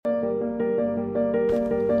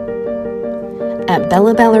At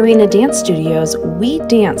Bella Ballerina Dance Studios, we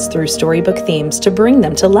dance through storybook themes to bring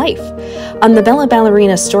them to life. On the Bella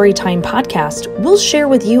Ballerina Storytime podcast, we'll share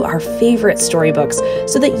with you our favorite storybooks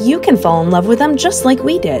so that you can fall in love with them just like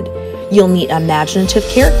we did. You'll meet imaginative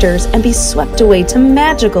characters and be swept away to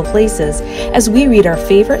magical places as we read our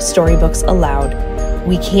favorite storybooks aloud.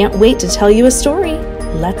 We can't wait to tell you a story.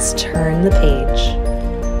 Let's turn the page.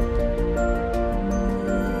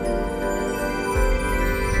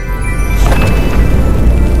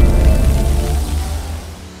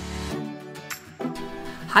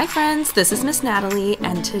 Hi friends, this is Miss Natalie,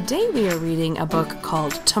 and today we are reading a book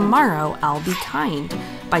called Tomorrow I'll Be Kind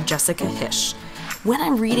by Jessica Hische. When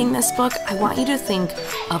I'm reading this book, I want you to think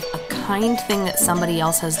of a kind thing that somebody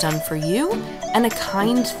else has done for you and a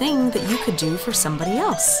kind thing that you could do for somebody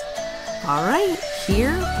else. All right,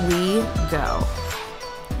 here we go.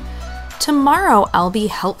 Tomorrow I'll be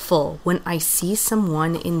helpful when I see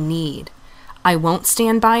someone in need. I won't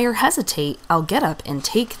stand by or hesitate. I'll get up and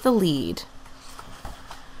take the lead.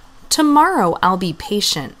 Tomorrow I'll be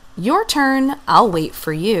patient. Your turn, I'll wait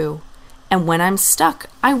for you. And when I'm stuck,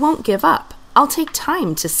 I won't give up. I'll take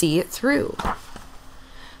time to see it through.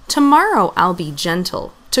 Tomorrow I'll be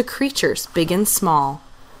gentle to creatures big and small.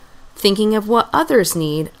 Thinking of what others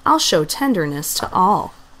need, I'll show tenderness to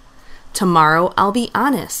all. Tomorrow I'll be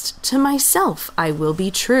honest. To myself I will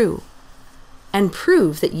be true. And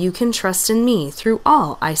prove that you can trust in me through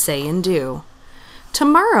all I say and do.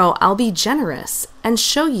 Tomorrow I'll be generous and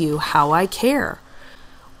show you how I care.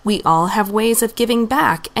 We all have ways of giving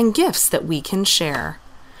back and gifts that we can share.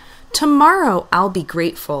 Tomorrow I'll be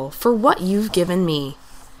grateful for what you've given me,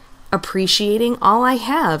 appreciating all I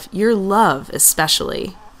have, your love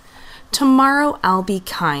especially. Tomorrow I'll be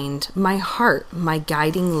kind, my heart, my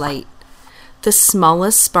guiding light. The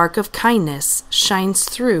smallest spark of kindness shines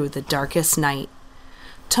through the darkest night.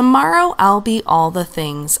 Tomorrow I'll be all the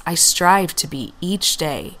things I strive to be each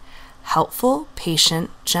day. Helpful, patient,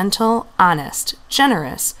 gentle, honest,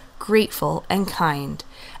 generous, grateful, and kind.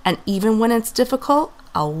 And even when it's difficult,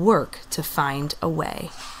 I'll work to find a way.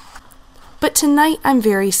 But tonight I'm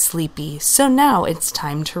very sleepy, so now it's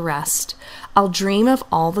time to rest. I'll dream of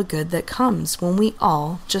all the good that comes when we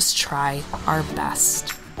all just try our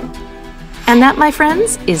best. And that, my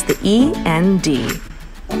friends, is the END.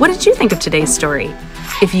 What did you think of today's story?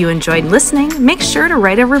 If you enjoyed listening, make sure to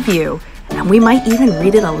write a review, and we might even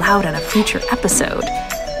read it aloud on a future episode.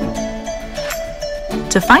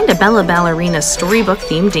 To find a Bella Ballerina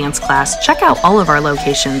storybook-themed dance class, check out all of our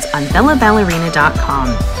locations on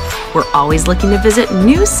bellaballerina.com. We're always looking to visit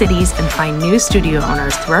new cities and find new studio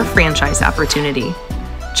owners through our franchise opportunity.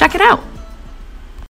 Check it out!